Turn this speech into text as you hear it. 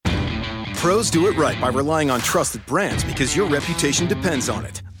Pros do it right by relying on trusted brands because your reputation depends on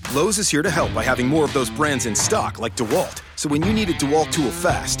it. Lowe's is here to help by having more of those brands in stock, like DeWalt. So when you need a DeWalt tool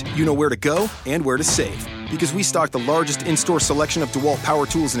fast, you know where to go and where to save. Because we stock the largest in-store selection of DeWalt power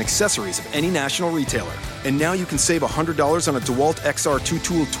tools and accessories of any national retailer. And now you can save $100 on a DeWalt XR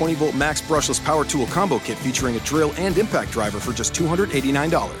 2-tool 20-volt max brushless power tool combo kit featuring a drill and impact driver for just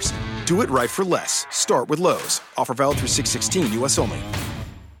 $289. Do it right for less. Start with Lowe's. Offer valid through 6/16, U.S. only.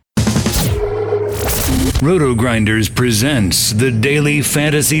 Roto Grinders presents the Daily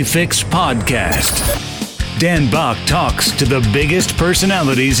Fantasy Fix podcast. Dan Bach talks to the biggest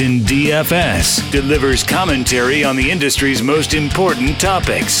personalities in DFS, delivers commentary on the industry's most important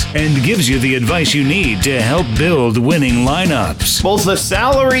topics, and gives you the advice you need to help build winning lineups. Both the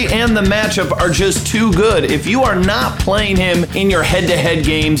salary and the matchup are just too good. If you are not playing him in your head-to-head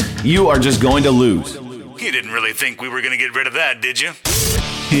games, you are just going to lose. You didn't really think we were going to get rid of that, did you?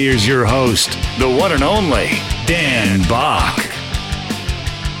 Here's your host, the one and only Dan Bach.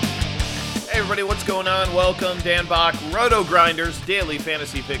 Hey everybody, what's going on? Welcome, Dan Bach, Roto Grinders, Daily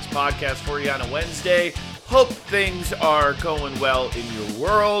Fantasy Fix podcast for you on a Wednesday. Hope things are going well in your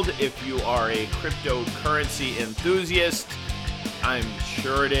world. If you are a cryptocurrency enthusiast, I'm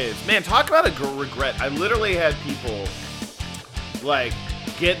sure it is. Man, talk about a regret. I literally had people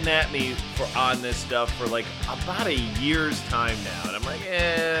getting at me on this stuff for about a year's time now, and I'm like,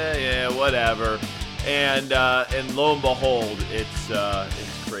 yeah, whatever. And lo and behold, it's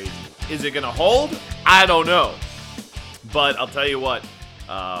crazy. Is it gonna hold? I don't know, but I'll tell you what.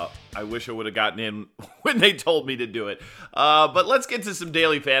 I wish I would have gotten in when they told me to do it. But let's get to some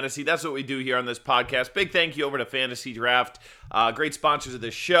daily fantasy. That's what we do here on this podcast. Big thank you over to Fantasy Draft, great sponsors of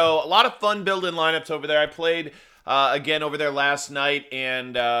this show. A lot of fun building lineups over there. I played again over there last night,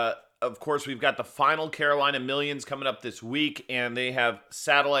 and of course we've got the final Carolina Millions coming up this week, and they have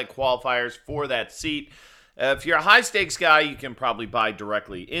satellite qualifiers for that seat. If you're a high stakes guy, you can probably buy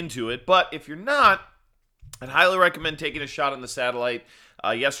directly into it, but if you're not, I'd highly recommend taking a shot on the satellite.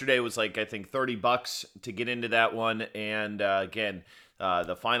 Yesterday was I think $30 to get into that one, and again,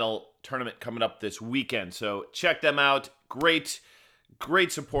 the final tournament coming up this weekend, so check them out. Great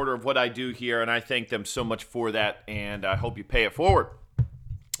supporter of what I do here, and I thank them so much for that, and I hope you pay it forward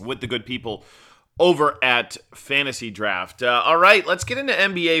with the good people over at Fantasy Draft. All right, let's get into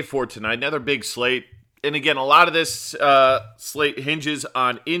NBA for tonight. Another big slate, and again, a lot of this slate hinges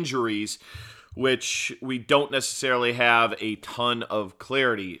on injuries, which we don't necessarily have a ton of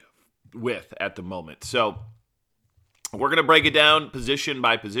clarity with at the moment. So we're going to break it down position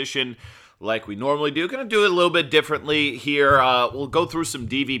by position like we normally do. Going to do it a little bit differently here. We'll go through some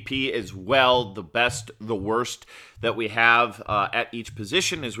DVP as well, the best, the worst that we have at each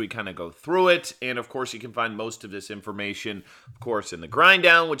position as we kind of go through it. And of course, you can find most of this information, of course, in the Grind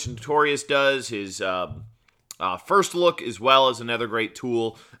Down, which Notorious does, his first look, as well as another great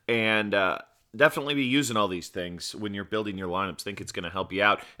tool. And definitely be using all these things when you're building your lineups. Think it's going to help you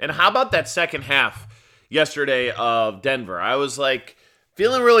out. And how about that second half yesterday of Denver? I was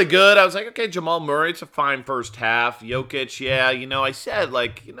feeling really good. I was like, okay, Jamal Murray, it's a fine first half. Jokic, yeah, I said,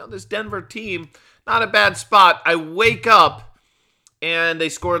 this Denver team, not a bad spot. I wake up, and they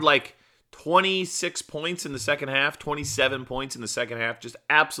scored 26 points in the second half, 27 points in the second half, just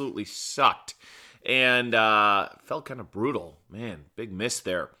absolutely sucked. And felt kind of brutal. Man, big miss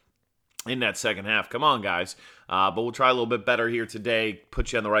there in that second half. Come on, guys. But we'll try a little bit better here today,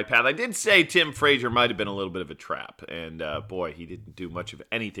 put you on the right path. I did say Tim Frazier might have been a little bit of a trap, and boy, he didn't do much of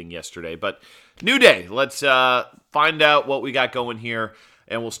anything yesterday. But new day. Let's find out what we got going here,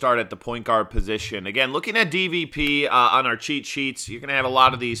 and we'll start at the point guard position. Again, looking at DVP on our cheat sheets, you're going to have a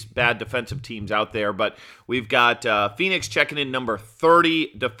lot of these bad defensive teams out there, but we've got Phoenix checking in number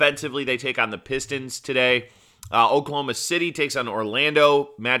 30 defensively. They take on the Pistons today. Oklahoma City takes on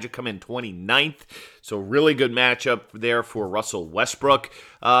Orlando. Magic come in 29th. So really good matchup there for Russell Westbrook.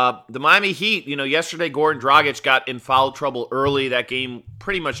 The Miami Heat, yesterday Goran Dragic got in foul trouble early. That game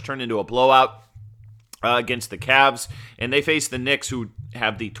pretty much turned into a blowout against the Cavs. And they face the Knicks, who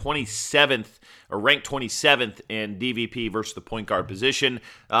have the 27th or ranked 27th in DVP versus the point guard position.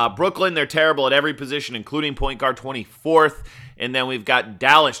 Brooklyn, they're terrible at every position, including point guard, 24th. And then we've got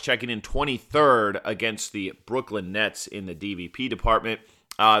Dallas checking in 23rd against the Brooklyn Nets in the DVP department.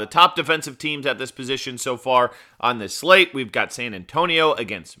 The top defensive teams at this position so far on this slate, we've got San Antonio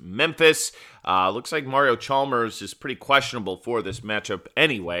against Memphis. Looks like Mario Chalmers is pretty questionable for this matchup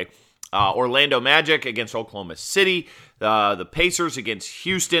anyway. Orlando Magic against Oklahoma City. The Pacers against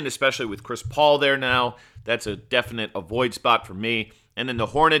Houston, especially with Chris Paul there now. That's a definite avoid spot for me. And then the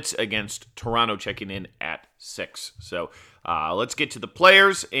Hornets against Toronto checking in at 6. So Let's get to the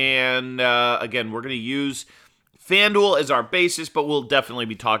players, and again, we're going to use FanDuel as our basis, but we'll definitely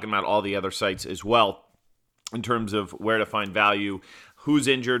be talking about all the other sites as well in terms of where to find value, who's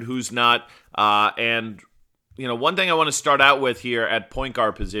injured, who's not, and one thing I want to start out with here at point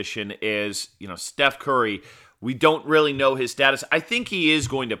guard position is, Steph Curry. We don't really know his status. I think he is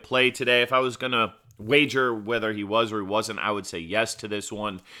going to play today. If I was going to wager whether he was or he wasn't, I would say yes to this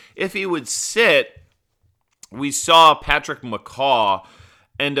one. If he would sit, we saw Patrick McCaw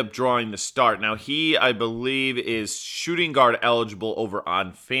end up drawing the start. Now, he, I believe, is shooting guard eligible over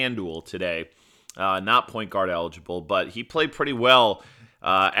on FanDuel today. Not point guard eligible, but he played pretty well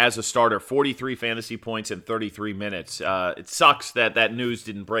as a starter. 43 fantasy points in 33 minutes. It sucks that news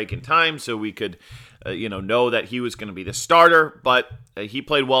didn't break in time so we could know that he was going to be the starter, but he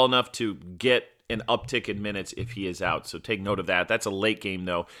played well enough to get an uptick in minutes if he is out. So take note of that. That's a late game,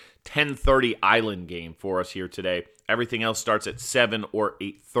 though. 10:30 Island game for us here today. Everything else starts at 7 or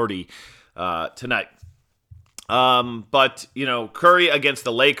 8:30 tonight. But, Curry against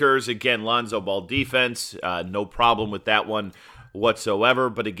the Lakers, again, Lonzo Ball defense, no problem with that one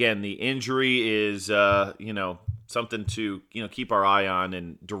whatsoever. But again, the injury is, something to, keep our eye on.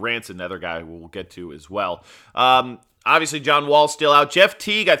 And Durant's another guy we'll get to as well. Obviously, John Wall's still out. Jeff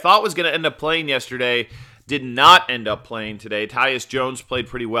Teague, I thought was going to end up playing yesterday. Did not end up playing today. Tyus Jones played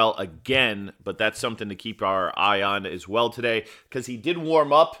pretty well again, but that's something to keep our eye on as well today because he did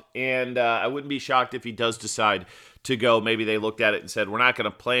warm up, and I wouldn't be shocked if he does decide to go. Maybe they looked at it and said, we're not going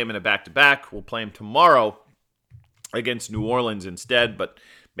to play him in a back-to-back. We'll play him tomorrow against New Orleans instead, but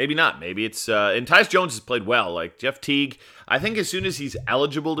maybe not. Maybe it's and Tyus Jones has played well. Like Jeff Teague, I think as soon as he's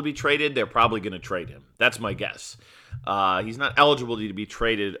eligible to be traded, they're probably going to trade him. That's my guess. He's not eligible to be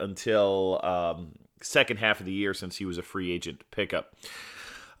traded until second half of the year since he was a free agent pickup.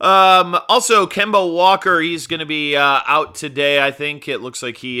 Also, Kemba Walker, he's going to be out today. I think it looks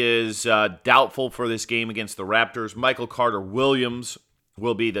like he is doubtful for this game against the Raptors. Michael Carter-Williams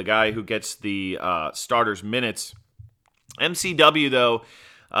will be the guy who gets the starters minutes. MCW, though,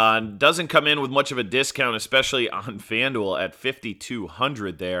 doesn't come in with much of a discount, especially on FanDuel at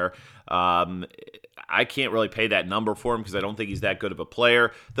 $5,200 there. I can't really pay that number for him because I don't think he's that good of a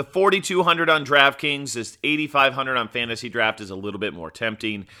player. The $4,200 on DraftKings, is $8,500 on Fantasy Draft is a little bit more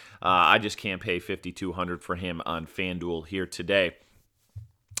tempting. I just can't pay $5,200 for him on FanDuel here today.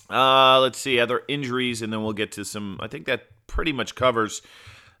 Let's see, other injuries, and then we'll get to some. I think that pretty much covers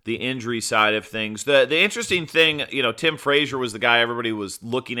the injury side of things. The interesting thing, Tim Frazier was the guy everybody was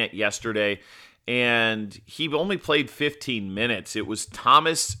looking at yesterday, and he only played 15 minutes. It was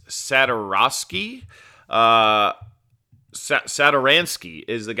Thomas Satoransky. Satoransky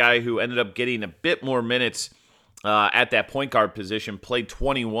is the guy who ended up getting a bit more minutes at that point guard position, played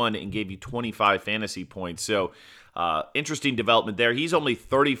 21 and gave you 25 fantasy points. So interesting development there. He's only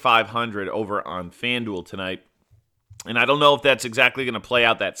 $3,500 over on FanDuel tonight. And I don't know if that's exactly going to play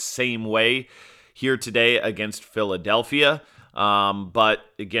out that same way here today against Philadelphia. But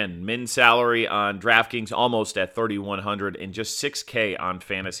again, min salary on DraftKings almost at $3,100 and just $6,000 on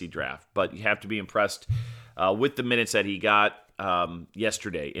Fantasy Draft. But you have to be impressed with the minutes that he got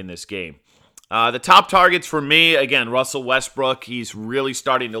yesterday in this game. The top targets for me, again, Russell Westbrook. He's really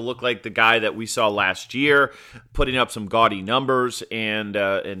starting to look like the guy that we saw last year, putting up some gaudy numbers,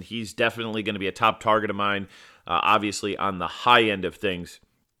 and he's definitely going to be a top target of mine, obviously on the high end of things.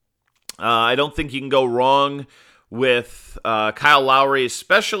 I don't think you can go wrong with Kyle Lowry,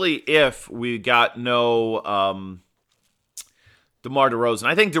 especially if we got no DeMar DeRozan.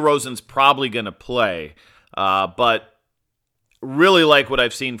 I think DeRozan's probably going to play, but really like what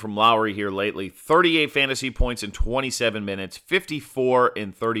I've seen from Lowry here lately. 38 fantasy points in 27 minutes, 54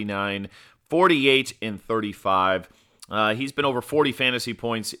 in 39, 48 in 35. He's been over 40 fantasy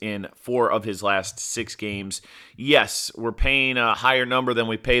points in 4 of his last 6 games. Yes, we're paying a higher number than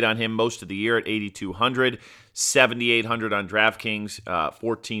we paid on him most of the year at $8,200, $7,800 on DraftKings,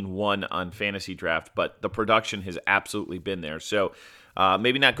 $14,100 on Fantasy Draft, but the production has absolutely been there. So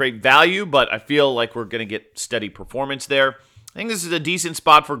maybe not great value, but I feel like we're going to get steady performance there. I think this is a decent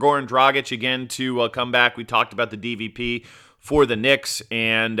spot for Goran Dragic again to come back. We talked about the DVP for the Knicks,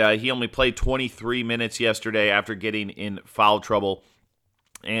 and he only played 23 minutes yesterday after getting in foul trouble.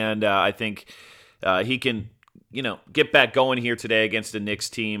 And I think he can, get back going here today against the Knicks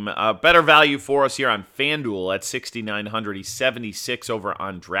team. Better value for us here on FanDuel at $6,900. He's 76 over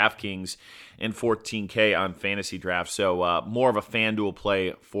on DraftKings and $14,000 on Fantasy Draft. So more of a FanDuel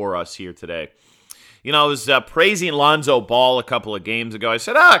play for us here today. I was praising Lonzo Ball a couple of games ago. I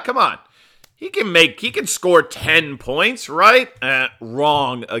said, come on. he can score 10 points, right?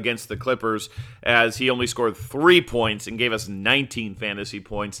 Wrong against the Clippers, as he only scored 3 points and gave us 19 fantasy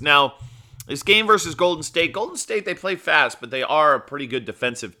points. Now, this game versus Golden State, they play fast, but they are a pretty good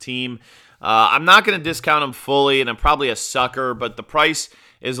defensive team. I'm not going to discount them fully, and I'm probably a sucker, but the price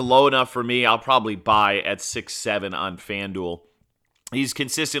is low enough for me. I'll probably buy at 6-7 on FanDuel. He's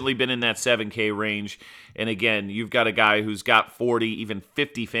consistently been in that 7K range. And again, you've got a guy who's got 40, even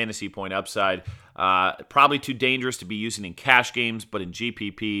 50 fantasy point upside. Probably too dangerous to be using in cash games, but in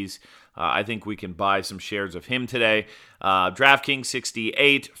GPPs, I think we can buy some shares of him today. DraftKings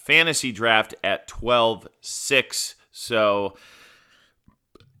 68, fantasy draft at 12.6. So,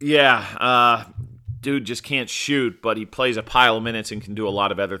 yeah, dude just can't shoot, but he plays a pile of minutes and can do a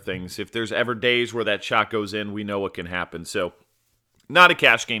lot of other things. If there's ever days where that shot goes in, we know what can happen. So, not a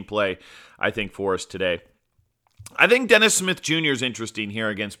cash game play, I think, for us today. I think Dennis Smith Jr. is interesting here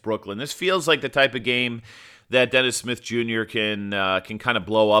against Brooklyn. This feels like the type of game that Dennis Smith Jr. can kind of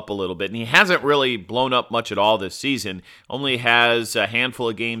blow up a little bit. And he hasn't really blown up much at all this season. Only has a handful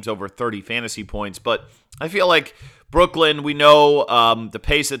of games over 30 fantasy points. But I feel like Brooklyn, we know the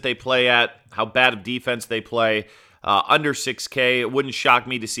pace that they play at, how bad of defense they play. Under 6K, it wouldn't shock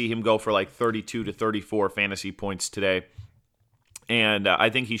me to see him go for like 32 to 34 fantasy points today. And I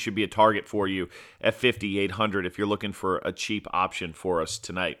think he should be a target for you at 5,800 if you're looking for a cheap option for us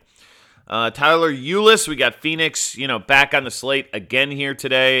tonight. Tyler Ulis, we got Phoenix, back on the slate again here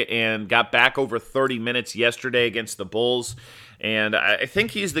today, and got back over 30 minutes yesterday against the Bulls. And I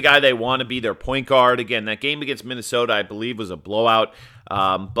think he's the guy they want to be their point guard. Again, that game against Minnesota, I believe, was a blowout,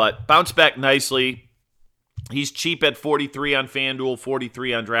 but bounced back nicely. He's cheap at 43 on FanDuel,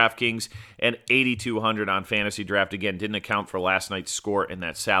 43 on DraftKings, and 8,200 on Fantasy Draft. Again, didn't account for last night's score and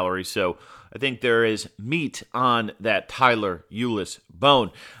that salary, so I think there is meat on that Tyler Ulis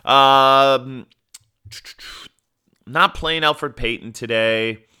bone. Not playing Elfrid Payton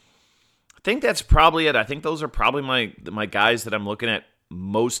today. I think that's probably it. I think those are probably my guys that I'm looking at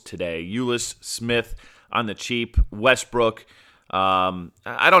most today. Ulis, Smith on the cheap, Westbrook.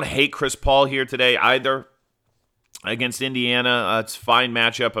 I don't hate Chris Paul here today either. Against Indiana, it's a fine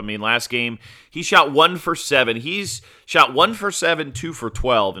matchup. I mean, last game, he shot 1 for 7. He's shot 1 for 7, 2 for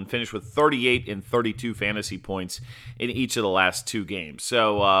 12, and finished with 38 and 32 fantasy points in each of the last 2 games.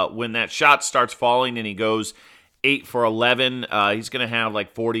 So when that shot starts falling and he goes 8 for 11, he's going to have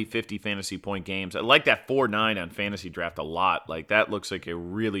like 40, 50 fantasy point games. I like that 4-9 on Fantasy Draft a lot. Like, that looks like a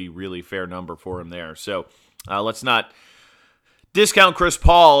really, really fair number for him there. So let's not discount Chris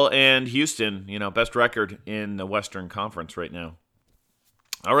Paul and Houston, best record in the Western Conference right now.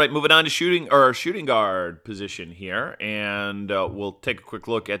 All right, moving on to shooting guard position here, and we'll take a quick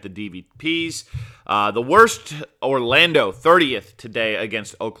look at the DVPs. The worst, Orlando, 30th today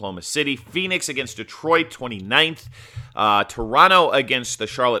against Oklahoma City. Phoenix against Detroit, 29th. Toronto against the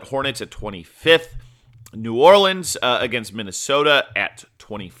Charlotte Hornets at 25th. New Orleans against Minnesota at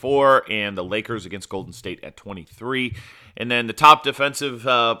 24, and the Lakers against Golden State at 23. And then the top defensive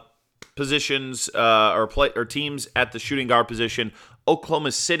positions or teams at the shooting guard position: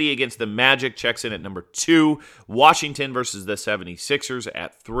 Oklahoma City against the Magic checks in at number 2. Washington versus the 76ers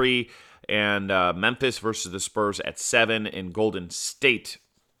at 3. And Memphis versus the Spurs at 7. And Golden State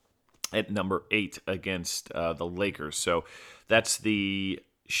at number 8 against the Lakers. So that's the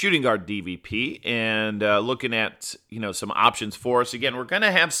shooting guard DVP. And looking at some options for us. Again, we're going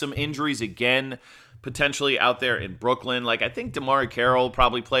to have some injuries again potentially out there in Brooklyn. Like, I think Damari Carroll will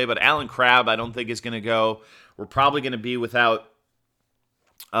probably play, but Alan Crabb I don't think is going to go. We're probably going to be without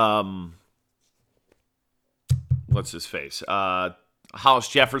what's his face? Hollis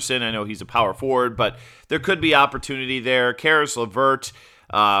Jefferson. I know he's a power forward, but there could be opportunity there. Karis LeVert,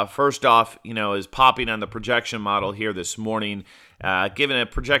 first off, is popping on the projection model here this morning. Given a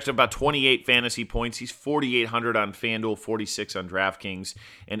projection of about 28 fantasy points. He's 4,800 on FanDuel, 46 on DraftKings,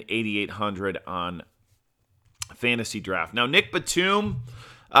 and 8,800 on Fantasy Draft. Now, Nick Batum,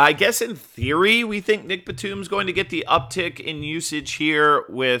 I guess in theory, we think Nick Batum's going to get the uptick in usage here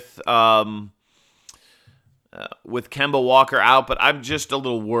with Kemba Walker out, but I'm just a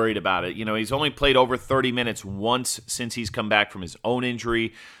little worried about it. He's only played over 30 minutes once since he's come back from his own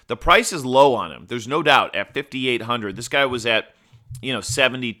injury. The price is low on him. There's no doubt at 5,800. This guy was at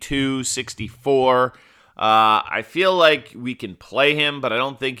 72, 64. I feel like we can play him, but I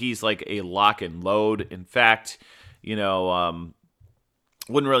don't think he's like a lock and load. In fact, wouldn't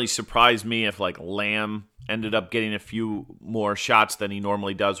really surprise me if like Lamb ended up getting a few more shots than he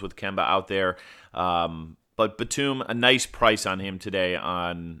normally does with Kemba out there. But Batum, a nice price on him today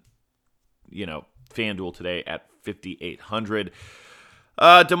on, FanDuel today at 5,800.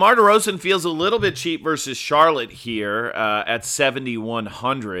 DeMar DeRozan feels a little bit cheap versus Charlotte here at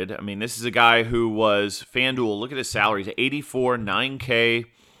 7,100. I mean, this is a guy who was FanDuel. Look at his salaries: 84, 9K,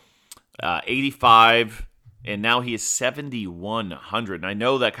 85, and now he is 7,100. And I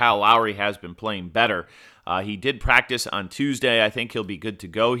know that Kyle Lowry has been playing better. He did practice on Tuesday. I think he'll be good to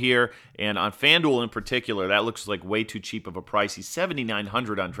go here. And on FanDuel in particular, that looks like way too cheap of a price. He's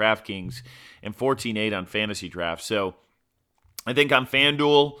 7,900 on DraftKings and 14,800 on Fantasy Draft. So I think on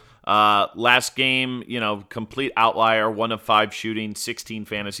FanDuel, last game, complete outlier, 1 of 5 shooting, 16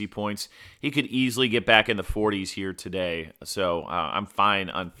 fantasy points. He could easily get back in the 40s here today. So I'm fine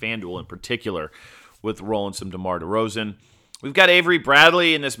on FanDuel in particular with rolling some DeMar DeRozan. We've got Avery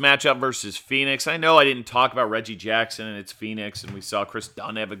Bradley in this matchup versus Phoenix. I know I didn't talk about Reggie Jackson, and it's Phoenix, and we saw Chris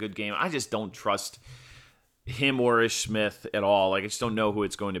Dunn have a good game. I just don't trust him or Ish Smith at all. I just don't know who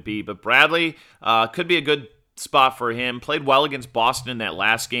it's going to be. But Bradley could be a good spot for him. Played well against Boston in that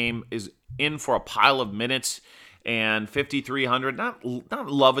last game. Is in for a pile of minutes, and 5,300. Not in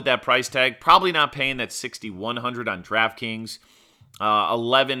love with that price tag. Probably not paying that 6,100 on DraftKings.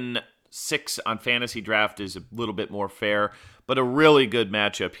 11.6 on Fantasy Draft is a little bit more fair, but a really good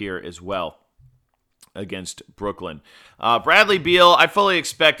matchup here as well against Brooklyn. Bradley Beal, I fully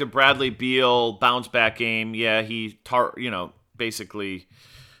expect a Bradley Beal bounce back game. Yeah, he basically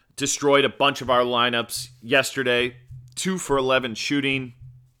destroyed a bunch of our lineups yesterday. 2 for 11 shooting.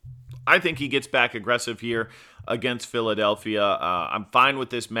 I think he gets back aggressive here against Philadelphia. I'm fine with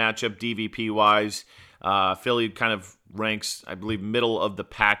this matchup DVP-wise. Philly kind of ranks, I believe, middle of the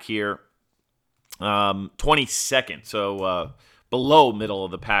pack here. 22nd, so below middle of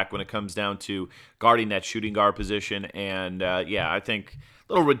the pack when it comes down to guarding that shooting guard position. And I think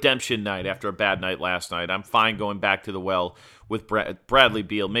a little redemption night after a bad night last night. I'm fine going back to the well with Bradley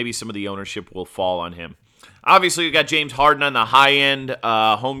Beal. Maybe some of the ownership will fall on him. Obviously, we got James Harden on the high end.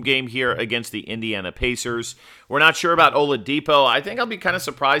 Home game here against the Indiana Pacers. We're not sure about Oladipo. I think I'll be kind of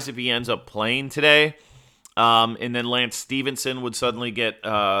surprised if he ends up playing today. And then Lance Stevenson would suddenly get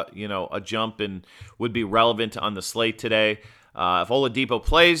a jump and would be relevant on the slate today. If Oladipo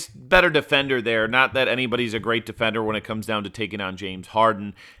plays, better defender there. Not that anybody's a great defender when it comes down to taking on James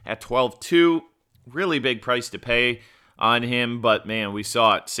Harden. At 12-2, really big price to pay on him. But, man, we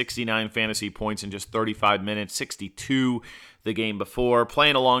saw it. 69 fantasy points in just 35 minutes, 62 the game before.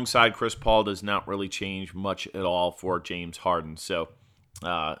 Playing alongside Chris Paul does not really change much at all for James Harden. So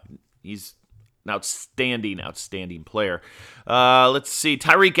he's an outstanding player. Let's see.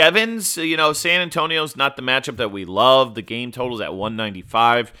 Tyreek Evans, San Antonio's not the matchup that we love. The game total's at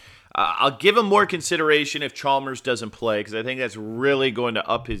 195. I'll give him more consideration if Chalmers doesn't play, because I think that's really going to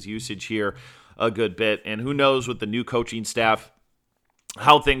up his usage here a good bit. And who knows with the new coaching staff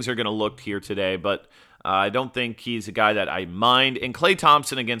how things are going to look here today. But I don't think he's a guy that I mind. And Klay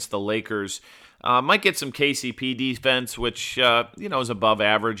Thompson against the Lakers might get some KCP defense, which is above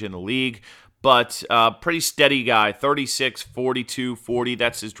average in the league. But pretty steady guy, 36, 42, 40.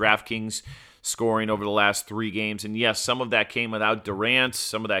 That's his DraftKings scoring over the last 3 games. And yes, some of that came without Durant.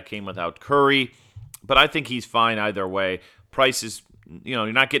 Some of that came without Curry. But I think he's fine either way. Price is,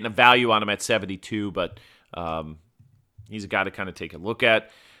 you're not getting a value on him at 72, but he's a guy to kind of take a look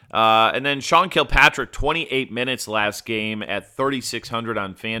at. And then Sean Kilpatrick, 28 minutes last game at 3,600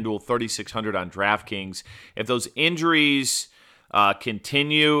 on FanDuel, 3,600 on DraftKings. If those injuries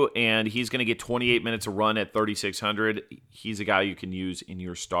continue, and he's going to get 28 minutes of run at 3,600. He's a guy you can use in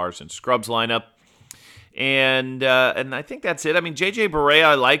your stars and scrubs lineup. And I think that's it. I mean, JJ Barea,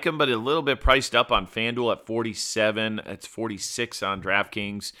 I like him, but a little bit priced up on FanDuel at 47. It's 46 on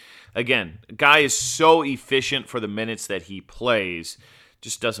DraftKings. Again, guy is so efficient for the minutes that he plays.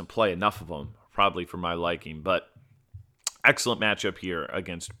 Just doesn't play enough of them, probably for my liking. But excellent matchup here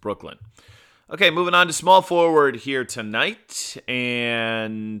against Brooklyn. Okay, moving on to small forward here tonight.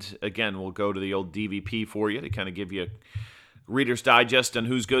 And again, we'll go to the old DVP for you to kind of give you a Reader's Digest on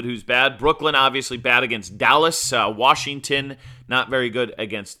who's good, who's bad. Brooklyn, obviously bad against Dallas. Washington, not very good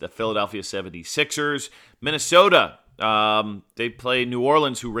against the Philadelphia 76ers. Minnesota, they play New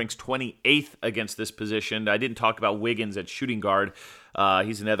Orleans, who ranks 28th against this position. I didn't talk about Wiggins at shooting guard.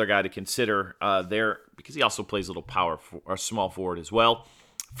 He's another guy to consider there because he also plays a little power or small forward as well.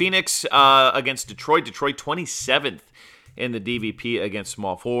 Phoenix against Detroit. Detroit 27th in the DVP against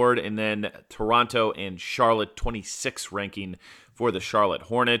small forward. And then Toronto and Charlotte 26th ranking for the Charlotte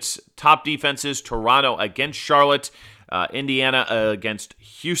Hornets. Top defenses, Toronto against Charlotte. Indiana against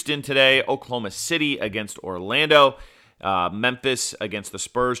Houston today. Oklahoma City against Orlando. Memphis against the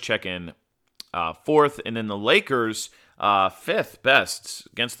Spurs. Check in 4th. And then the Lakers fifth best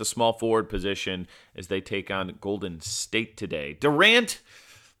against the small forward position as they take on Golden State today. Durant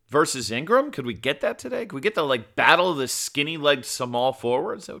versus Ingram. Could we get that today? Could we get the battle of the skinny-legged small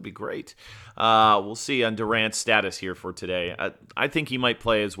forwards? That would be great. We'll see on Durant's status here for today. I think he might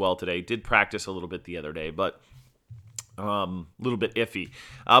play as well today. Did practice a little bit the other day, but a little bit iffy.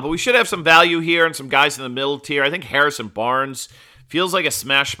 But we should have some value here and some guys in the middle tier. I think Harrison Barnes feels like a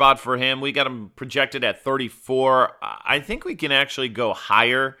smash spot for him. We got him projected at 34. I think we can actually go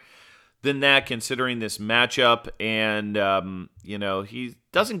higher than that considering this matchup. And, he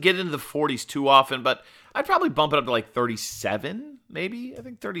doesn't get into the 40s too often, but I'd probably bump it up to 37, maybe. I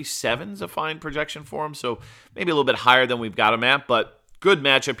think 37 is a fine projection for him. So maybe a little bit higher than we've got him at, but good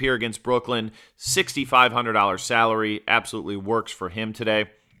matchup here against Brooklyn. $6,500 salary absolutely works for him today.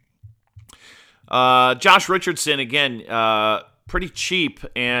 Josh Richardson, again, pretty cheap,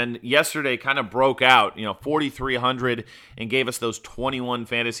 and yesterday kind of broke out, 4,300, and gave us those 21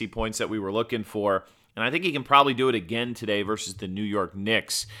 fantasy points that we were looking for. And I think he can probably do it again today versus the New York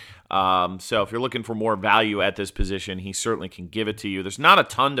Knicks. So if you're looking for more value at this position, he certainly can give it to you. There's not a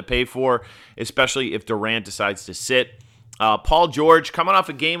ton to pay for, especially if Durant decides to sit. Paul George, coming off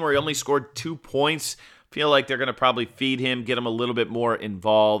a game where he only scored 2 points, feel like they're going to probably feed him, get him a little bit more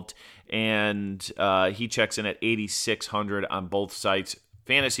involved, and he checks in at 8,600 on both sites.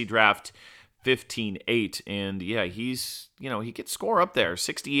 Fantasy draft 15.8, and yeah, he's, he could score up there,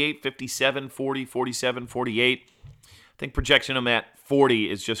 68, 57, 40, 47, 48. I think projection him at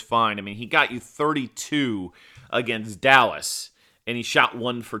 40 is just fine. I mean, he got you 32 against Dallas, and he shot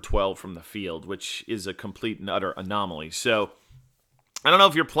 1 for 12 from the field, which is a complete and utter anomaly. So I don't know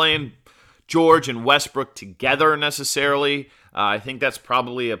if you're playing George and Westbrook together necessarily. I think that's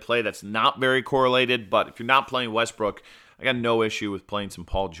probably a play that's not very correlated, but if you're not playing Westbrook, I got no issue with playing some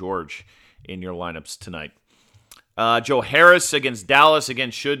Paul George in your lineups tonight. Joe Harris against Dallas,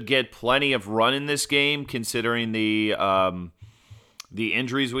 again, should get plenty of run in this game considering the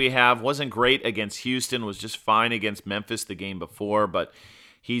injuries we have. Wasn't great against Houston, was just fine against Memphis the game before, but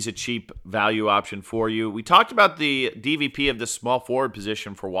he's a cheap value option for you. We talked about the DVP of the small forward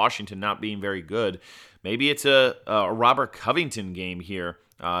position for Washington not being very good. Maybe it's a Robert Covington game here.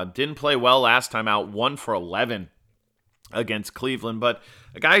 Didn't play well last time out, 1 for 11 against Cleveland, but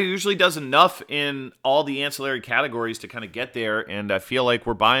a guy who usually does enough in all the ancillary categories to kind of get there, and I feel like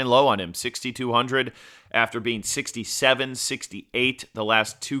we're buying low on him. 6,200 after being 67, 68 the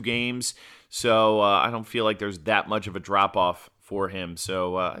last 2 games, so I don't feel like there's that much of a drop-off for him,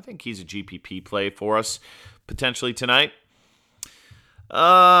 so I think he's a GPP play for us potentially tonight.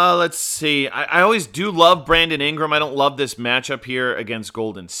 Let's see. I always do love Brandon Ingram. I don't love this matchup here against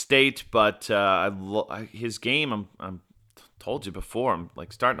Golden State, but his game, I'm told you before, I'm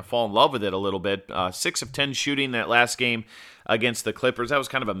starting to fall in love with it a little bit. 6 of 10 shooting that last game against the Clippers. That was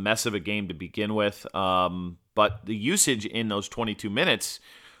kind of a mess of a game to begin with, but the usage in those 22 minutes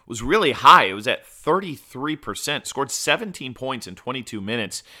was really high. It was at 33%. Scored 17 points in 22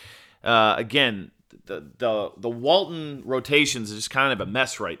 minutes. Again, the Walton rotations is just kind of a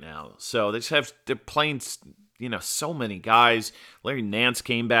mess right now. So they're playing, so many guys. Larry Nance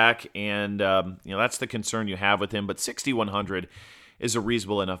came back, and that's the concern you have with him. But 6,100 is a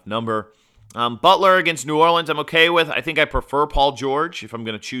reasonable enough number. Butler against New Orleans, I'm okay with. I think I prefer Paul George if I'm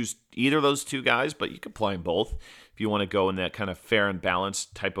going to choose either of those two guys, but you could play them both if you want to go in that kind of fair and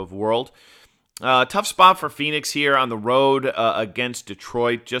balanced type of world. Tough spot for Phoenix here on the road against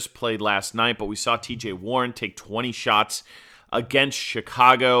Detroit. Just played last night, but we saw TJ Warren take 20 shots against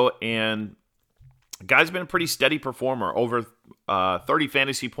Chicago, and the guy's been a pretty steady performer, over 30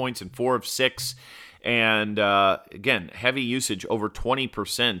 fantasy points in 4 of 6, and again, heavy usage, over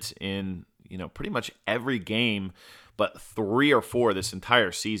 20% in pretty much every game, but 3 or 4 this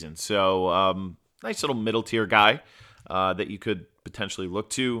entire season. So nice little middle tier guy that you could potentially look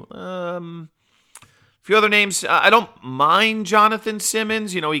to. A few other names. I don't mind Jonathan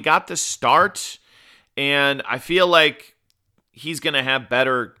Simmons. He got the start, and I feel like he's going to have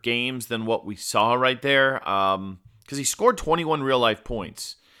better games than what we saw right there because he scored 21 real-life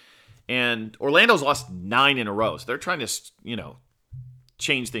points. And Orlando's lost 9 in a row, so they're trying to,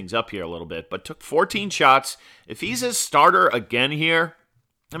 change things up here a little bit, but took 14 shots. If he's a starter again here,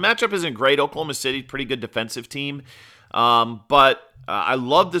 the matchup isn't great. Oklahoma City, pretty good defensive team, but I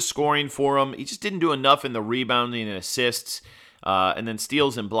love the scoring for him. He just didn't do enough in the rebounding and assists, and then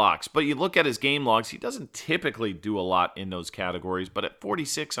steals and blocks. But you look at his game logs, he doesn't typically do a lot in those categories. But at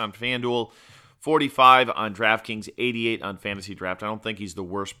 46 on FanDuel, 45 on DraftKings, 88 on Fantasy Draft, I don't think he's the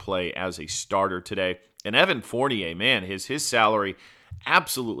worst play as a starter today. And Evan Fournier, man, his salary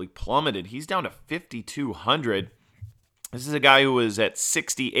absolutely plummeted. He's down to 5,200. This is a guy who was at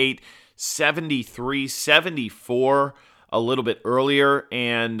 68, 73, 74 a little bit earlier,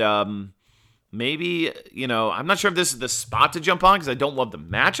 and maybe, I'm not sure if this is the spot to jump on because I don't love the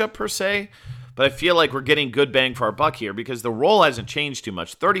matchup per se, but I feel like we're getting good bang for our buck here because the role hasn't changed too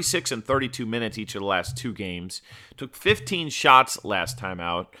much. 36 and 32 minutes each of the last two games. Took 15 shots last time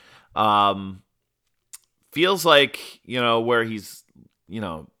out. Feels like, where he's,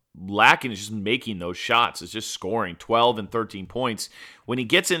 lacking is just making those shots. It's just scoring 12 and 13 points. When he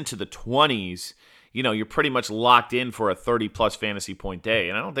gets into the 20s, you're pretty much locked in for a 30-plus fantasy point day.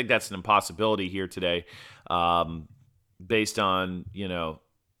 And I don't think that's an impossibility here today based on,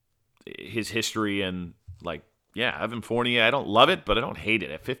 his history and, Evan Fournier. I don't love it, but I don't hate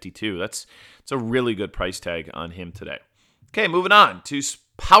it at 52. It's a really good price tag on him today. Okay, moving on to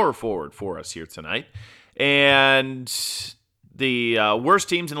power forward for us here tonight. And the worst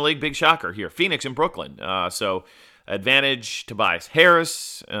teams in the league, big shocker here, Phoenix and Brooklyn. So advantage Tobias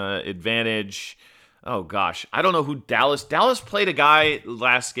Harris, advantage... Oh, gosh. I don't know who Dallas played a guy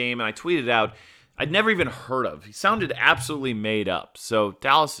last game, and I tweeted out, I'd never even heard of. He sounded absolutely made up. So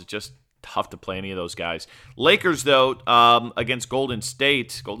Dallas is just tough to play any of those guys. Lakers, though, against Golden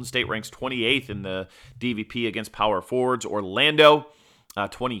State. Golden State ranks 28th in the DVP against power forwards. Orlando,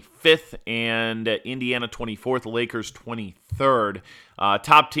 25th, and Indiana, 24th. Lakers, 23rd.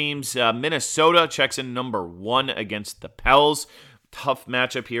 Top teams, Minnesota checks in number 1 against the Pels. Tough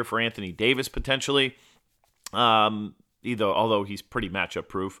matchup here for Anthony Davis, potentially, although he's pretty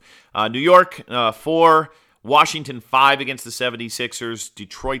matchup-proof. New York, 4. Washington, 5 against the 76ers.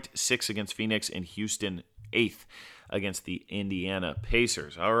 Detroit, 6 against Phoenix. And Houston, 8th against the Indiana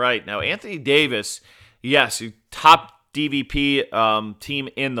Pacers. All right, now Anthony Davis, yes, top DVP team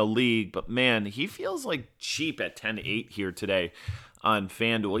in the league, but, man, he feels like cheap at 10-8 here today on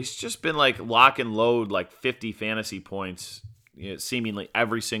FanDuel. He's just been, lock and load, 50 fantasy points seemingly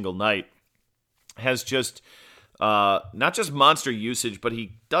every single night. Has just not just monster usage, but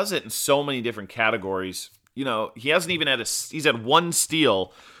he does it in so many different categories. He hasn't even he's had 1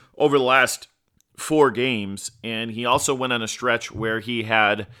 steal over the last 4 games, and he also went on a stretch where he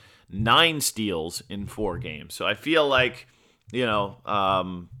had 9 steals in 4 games. So I feel like there's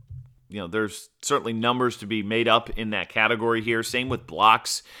certainly numbers to be made up in that category here. Same with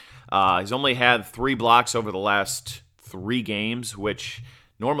blocks. He's only had 3 blocks over the last 3 games, which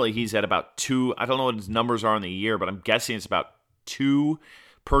normally he's at about 2. I don't know what his numbers are in the year, but I'm guessing it's about 2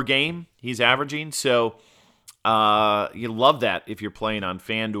 per game he's averaging. So you love that if you're playing on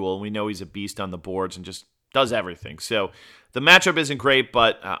FanDuel. We know he's a beast on the boards and just does everything. So the matchup isn't great,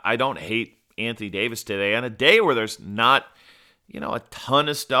 but I don't hate Anthony Davis today. On a day where there's not, a ton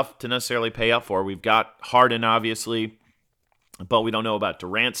of stuff to necessarily pay up for. We've got Harden, obviously, but we don't know about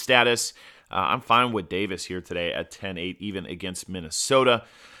Durant's status. I'm fine with Davis here today at 10-8, even against Minnesota.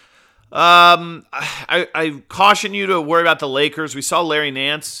 I caution you to worry about the Lakers. We saw Larry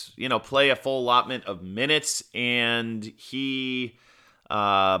Nance, play a full allotment of minutes, and he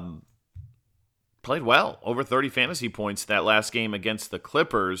played well, over 30 fantasy points that last game against the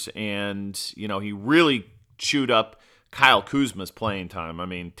Clippers, and, he really chewed up Kyle Kuzma's playing time. I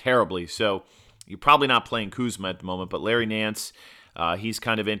mean, terribly. So you're probably not playing Kuzma at the moment, but Larry Nance, he's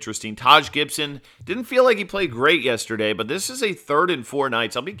kind of interesting. Taj Gibson didn't feel like he played great yesterday, but this is a 3rd and 4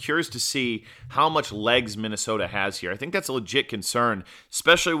 nights. I'll be curious to see how much legs Minnesota has here. I think that's a legit concern,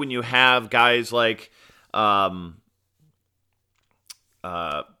 especially when you have guys like Thibodeau,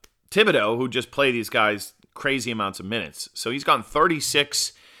 who just play these guys crazy amounts of minutes. So he's gone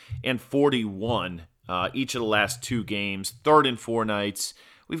 36 and 41 each of the last 2 games, 3rd and 4 nights.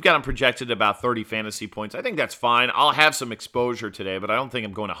 We've got him projected about 30 fantasy points. I think that's fine. I'll have some exposure today, but I don't think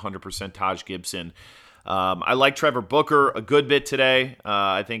I'm going 100% Taj Gibson. I like Trevor Booker a good bit today.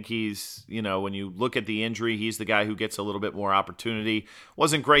 I think he's, when you look at the injury, he's the guy who gets a little bit more opportunity.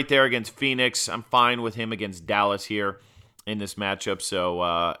 Wasn't great there against Phoenix. I'm fine with him against Dallas here in this matchup.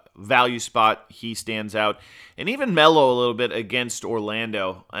 So value spot, he stands out. And even Melo a little bit against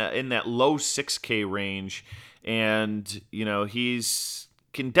Orlando in that low 6K range. And, he's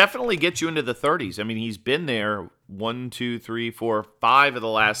can definitely get you into the 30s. I mean, he's been there 1, 2, 3, 4, 5 of the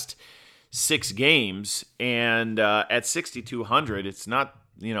last 6 games, and at 6,200, it's not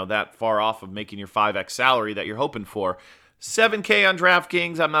that far off of making your 5x salary that you're hoping for. 7K on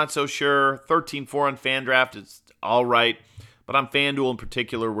DraftKings, I'm not so sure. 13.4 on FanDraft, it's all right, but on FanDuel in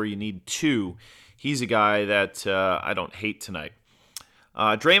particular, where you need 2, he's a guy that I don't hate tonight.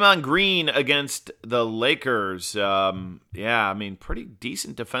 Draymond Green against the Lakers. Pretty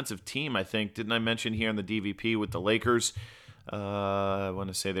decent defensive team, I think. Didn't I mention here in the DVP with the Lakers? I want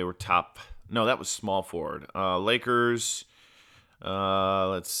to say they were top No, that was small forward. Lakers,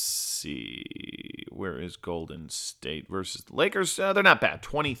 let's see. Where is Golden State versus Lakers? They're not bad.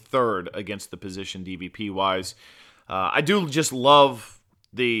 23rd against the position DVP-wise. I do just love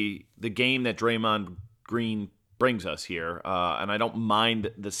the game that Draymond Green brings us here, and I don't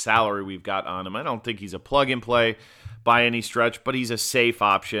mind the salary we've got on him. I don't think he's a plug-and-play by any stretch, but he's a safe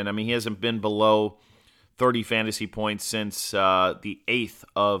option. I mean, he hasn't been below 30 fantasy points since the 8th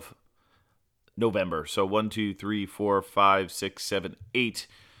of November. So 1, 2, 3, 4, 5, 6, 7, 8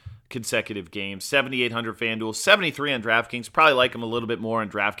 consecutive games. 7,800 FanDuel, 73 on DraftKings. Probably like him a little bit more on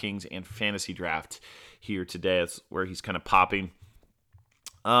DraftKings and Fantasy Draft here today. That's where he's kind of popping.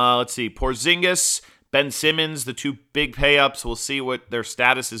 Let's see. Porzingis, Ben Simmons, the two big pay-ups. We'll see what their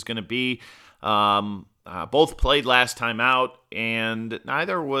status is going to be. Both played last time out, and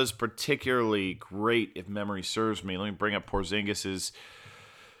neither was particularly great, if memory serves me. Let me bring up Porzingis'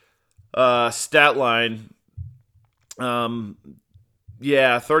 stat line.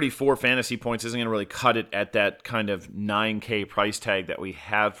 34 fantasy points isn't going to really cut it at that kind of $9K price tag that we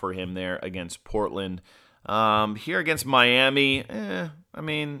had for him there against Portland. Here against Miami,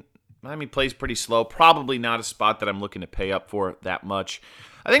 Miami plays pretty slow. Probably not a spot that I'm looking to pay up for that much.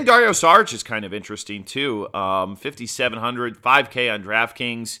 I think Dario Saric is kind of interesting too. 5,700, 5K on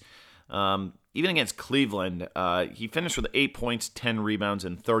DraftKings. Even against Cleveland, he finished with 8 points, 10 rebounds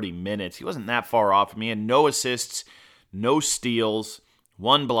in 30 minutes. He wasn't that far off. He had no assists, no steals,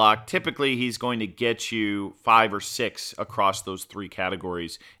 1 block. Typically, he's going to get you 5 or 6 across those 3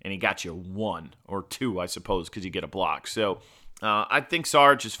 categories, and he got you 1 or 2, I suppose, because you get a block. So I think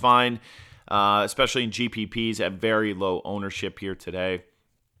Saric is fine, especially in GPPs at very low ownership here today.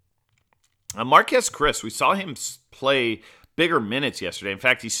 Marquez Chris, we saw him play bigger minutes yesterday. In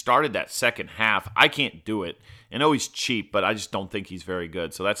fact, he started that second half. I can't do it. I know he's cheap, but I just don't think he's very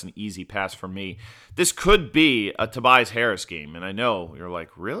good. So that's an easy pass for me. This could be a Tobias Harris game. And I know you're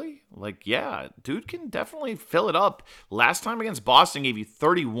like, really? Like, yeah, dude can definitely fill it up. Last time against Boston gave you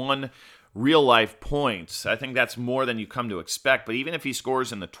 31 real-life points. I think that's more than you come to expect. But even if he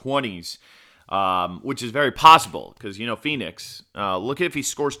scores in the 20s, which is very possible because, Phoenix, look at if he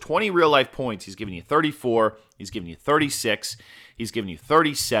scores 20 real-life points, he's giving you 34, he's giving you 36, he's giving you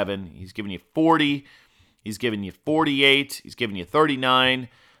 37, he's giving you 40, he's giving you 48, he's giving you 39.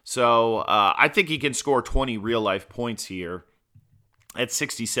 So I think he can score 20 real-life points here at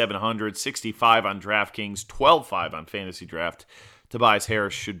 6,700, 65 on DraftKings, 12.5 on Fantasy Draft. Tobias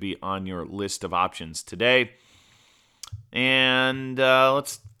Harris should be on your list of options today. And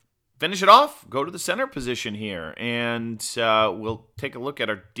let's finish it off. Go to the center position here. And we'll take a look at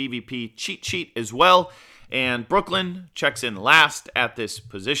our DVP cheat sheet as well. And Brooklyn checks in last at this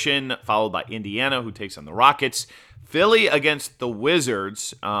position, followed by Indiana, who takes on the Rockets. Philly against the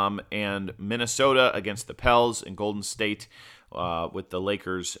Wizards, and Minnesota against the Pels, and Golden State with the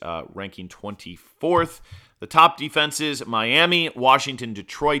Lakers ranking 24th. The top defenses, Miami, Washington,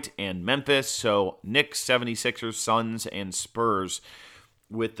 Detroit, and Memphis. So Knicks, 76ers, Suns, and Spurs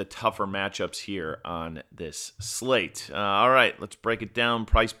with the tougher matchups here on this slate. All right, let's break it down.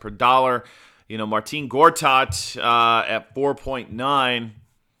 Price per dollar. Martin Gortat at 4.9.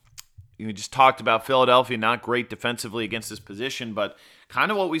 You just talked about Philadelphia, not great defensively against this position, but kind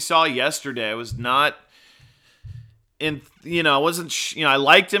of what we saw yesterday was not... I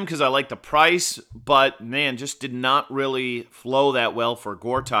liked him because I liked the price, but man, just did not really flow that well for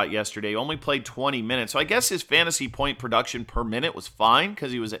Gortat yesterday. He only played 20 minutes. So I guess his fantasy point production per minute was fine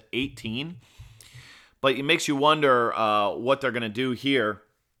because he was at 18. But it makes you wonder what they're going to do here,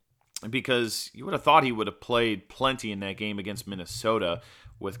 because you would have thought he would have played plenty in that game against Minnesota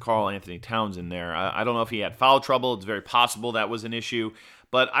with Karl Anthony Towns in there. I don't know if he had foul trouble. It's very possible that was an issue.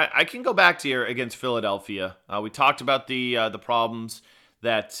 But I can go back to here against Philadelphia. We talked about the problems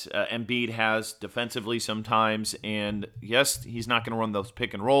that Embiid has defensively sometimes. And yes, he's not going to run those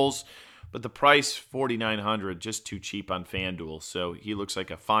pick and rolls. But the price, $4,900, just too cheap on FanDuel. So he looks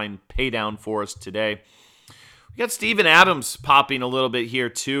like a fine pay down for us today. We got Steven Adams popping a little bit here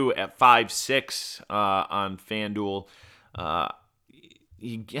too at 5.6 on FanDuel.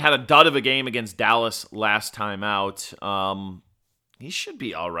 He had a dud of a game against Dallas last time out. He should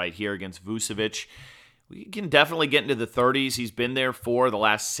be all right here against Vucevic. We can definitely get into the 30s. He's been there for the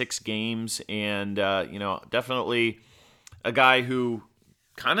last 6 games, and definitely a guy who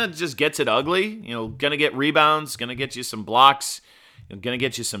kind of just gets it ugly. Gonna get rebounds, gonna get you some blocks, gonna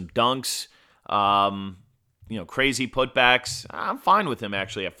get you some dunks. Crazy putbacks. I'm fine with him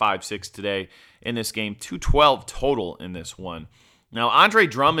actually at 5.6 today in this game. 212 total in this one. Now, Andre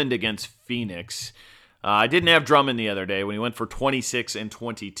Drummond against Phoenix. I didn't have Drummond the other day when he went for 26 and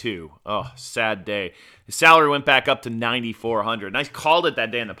 22. Oh, sad day. His salary went back up to $9,400. And I called it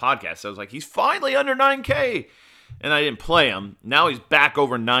that day in the podcast. I was like, he's finally under $9K. And I didn't play him. Now he's back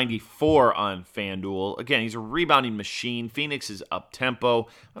over 94 on FanDuel. Again, he's a rebounding machine. Phoenix is up-tempo.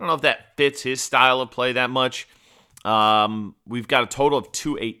 I don't know if that fits his style of play that much. We've got a total of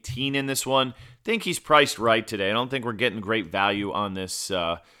 218 in this one. I think he's priced right today. I don't think we're getting great value on this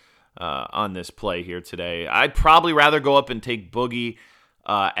play here today. I'd probably rather go up and take Boogie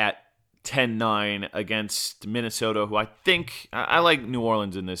at 10-9 against Minnesota, who I like New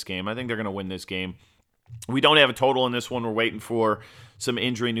Orleans in this game. I think they're going to win this game. We don't have a total in this one. We're waiting for some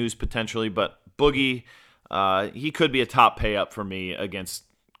injury news potentially, but Boogie, he could be a top pay up for me against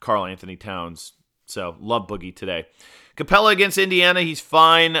Karl Anthony Towns. So love Boogie today. Capella against Indiana, he's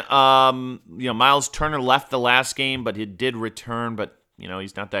fine. Miles Turner left the last game, but he did return, but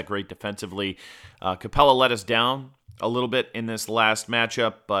he's not that great defensively. Capella let us down a little bit in this last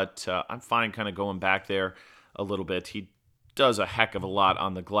matchup, but I'm fine kind of going back there a little bit. He does a heck of a lot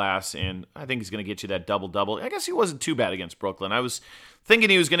on the glass, and I think he's going to get you that double-double. I guess he wasn't too bad against Brooklyn. I was thinking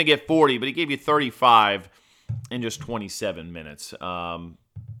he was going to get 40, but he gave you 35 in just 27 minutes.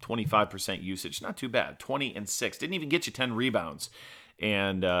 25% usage, not too bad. 20 and 6. Didn't even get you 10 rebounds.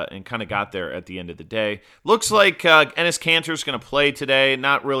 And kind of got there at the end of the day. Looks like Enes Kanter's going to play today.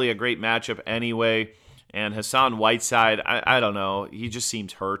 Not really a great matchup anyway. And Hassan Whiteside, I don't know. He just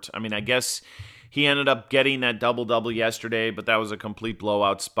seems hurt. I mean, I guess he ended up getting that double-double yesterday, but that was a complete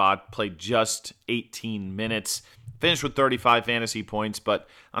blowout spot. Played just 18 minutes. Finished with 35 fantasy points. But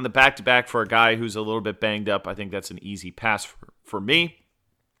on the back-to-back for a guy who's a little bit banged up, I think that's an easy pass for me.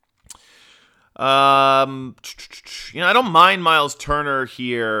 I don't mind Miles Turner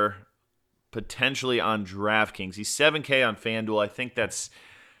here potentially on DraftKings. He's 7K on FanDuel. I think that's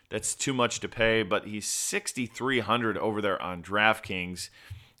too much to pay, but he's 6,300 over there on DraftKings.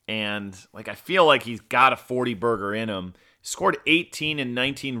 And I feel like he's got a 40 burger in him. He scored 18 and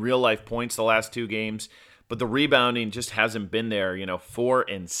 19 real-life points the last two games, but the rebounding just hasn't been there, 4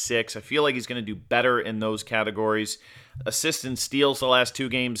 and 6. I feel like he's going to do better in those categories. Assists and steals the last two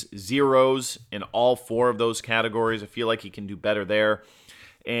games, zeros in all four of those categories. I feel like he can do better there.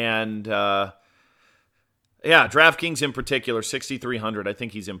 And, DraftKings in particular, 6,300. I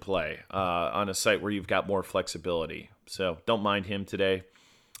think he's in play on a site where you've got more flexibility. So don't mind him today.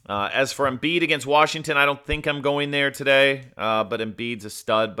 As for Embiid against Washington, I don't think I'm going there today. But Embiid's a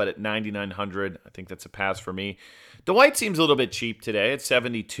stud, but at 9,900, I think that's a pass for me. Dwight seems a little bit cheap today at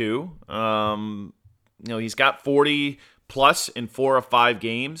 72. He's got 40 plus in 4 of 5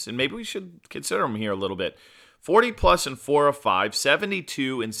 games, and maybe we should consider him here a little bit. 40 plus in 4 of 5,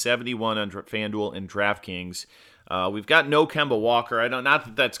 72 and 71 on FanDuel and DraftKings. We've got no Kemba Walker. Not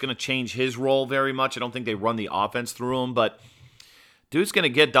that that's going to change his role very much. I don't think they run the offense through him, but dude's going to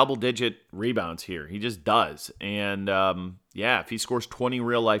get double-digit rebounds here. He just does. And, if he scores 20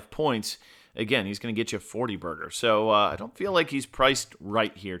 real-life points, again, he's going to get you a 40 burger. So I don't feel like he's priced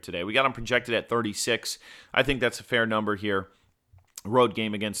right here today. We got him projected at 36. I think that's a fair number here. Road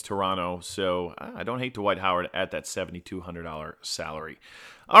game against Toronto. So I don't hate Dwight Howard at that $7,200 salary.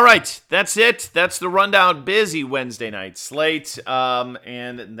 All right, that's it. That's the rundown. Busy Wednesday night slate.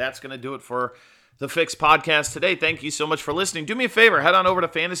 And that's going to do it for the Fix podcast today. Thank you so much for listening. Do me a favor, head on over to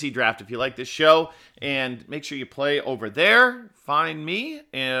Fantasy Draft if you like this show, and make sure you play over there. Find me,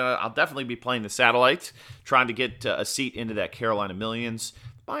 and I'll definitely be playing the Satellites, trying to get a seat into that Carolina Millions.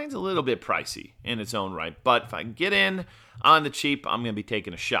 Mine's a little bit pricey in its own right, but if I can get in on the cheap, I'm going to be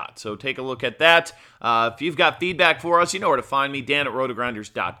taking a shot. So take a look at that. If you've got feedback for us, you know where to find me,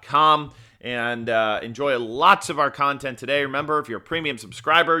 dan@rotogrinders.com. And enjoy lots of our content today. Remember, if you're a premium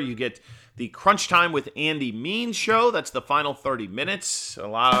subscriber, you get the Crunch Time with Andy Mean show. That's the final 30 minutes. A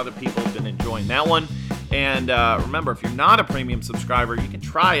lot of other people have been enjoying that one. And remember, if you're not a premium subscriber, you can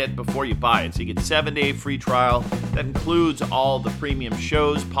try it before you buy it. So you get a 7-day free trial. That includes all the premium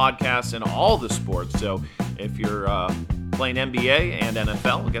shows, podcasts, and all the sports. So if you're playing NBA and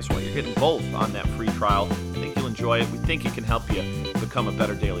NFL, well, guess what? You're getting both on that free trial. I think you'll enjoy it. We think it can help you become a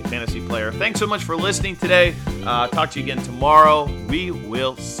better daily fantasy player. Thanks so much for listening today. Talk to you again tomorrow. We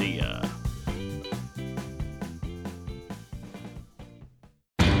will see ya.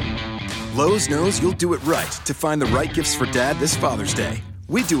 Lowe's knows you'll do it right to find the right gifts for Dad this Father's Day.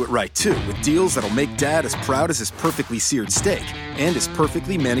 We do it right, too, with deals that'll make Dad as proud as his perfectly seared steak and his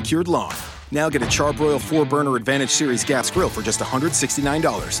perfectly manicured lawn. Now get a Charbroil 4-burner Advantage Series gas grill for just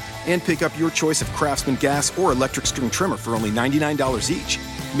 $169 and pick up your choice of Craftsman gas or electric string trimmer for only $99 each.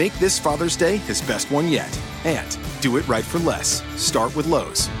 Make this Father's Day his best one yet and do it right for less. Start with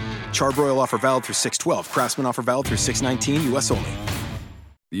Lowe's. Charbroil offer valid through 6/12. Craftsman offer valid through 6/19. U.S. only.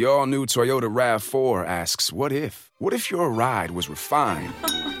 The all-new Toyota RAV4 asks, what if? What if your ride was refined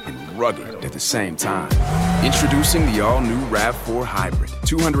and rugged at the same time? Introducing the all-new RAV4 Hybrid.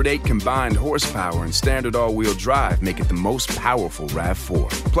 208 combined horsepower and standard all-wheel drive make it the most powerful RAV4.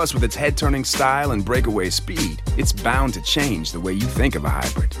 Plus, with its head-turning style and breakaway speed, it's bound to change the way you think of a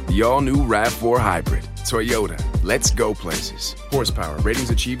hybrid. The all-new RAV4 Hybrid. Toyota. Let's go places. Horsepower. Ratings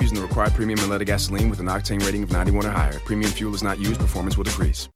achieved using the required premium and leaded gasoline with an octane rating of 91 or higher. Premium fuel is not used. Performance will decrease.